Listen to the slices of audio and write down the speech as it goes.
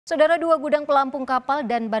Saudara, dua gudang pelampung kapal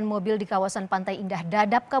dan ban mobil di kawasan Pantai Indah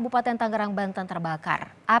Dadap, Kabupaten Tangerang, Banten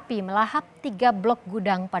terbakar. Api melahap 3 blok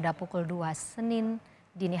gudang pada pukul 2 Senin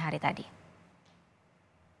dini hari tadi.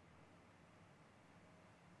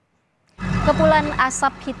 Kepulan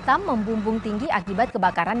asap hitam membumbung tinggi akibat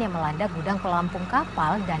kebakaran yang melanda gudang pelampung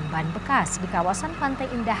kapal dan ban bekas di kawasan Pantai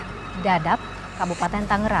Indah Dadap, Kabupaten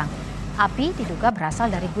Tangerang. Api diduga berasal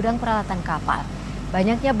dari gudang peralatan kapal.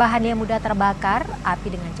 Banyaknya bahan yang mudah terbakar,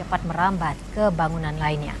 api dengan cepat merambat ke bangunan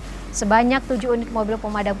lainnya. Sebanyak 7 unit mobil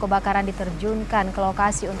pemadam kebakaran diterjunkan ke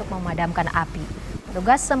lokasi untuk memadamkan api.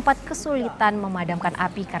 Petugas sempat kesulitan memadamkan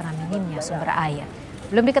api karena minimnya sumber air.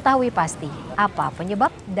 Belum diketahui pasti apa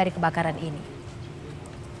penyebab dari kebakaran ini.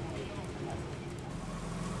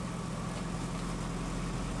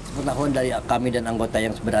 Pengetahuan dari kami dan anggota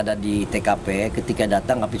yang berada di TKP, ketika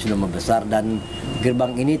datang api sudah membesar dan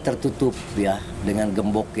gerbang ini tertutup ya dengan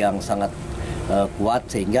gembok yang sangat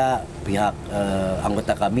kuat, sehingga pihak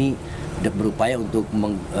anggota kami berupaya untuk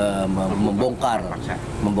membongkar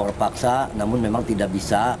paksa, namun memang tidak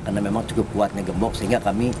bisa karena memang cukup kuatnya gembok, sehingga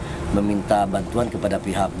kami meminta bantuan kepada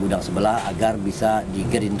pihak gudang sebelah agar bisa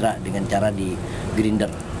digerindra dengan cara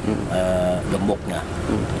digerinder gemboknya.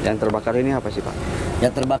 Yang terbakar ini apa sih, Pak?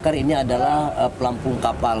 Yang terbakar ini adalah pelampung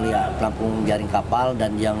kapal ya, pelampung jaring kapal,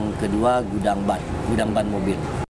 dan yang kedua gudang ban mobil.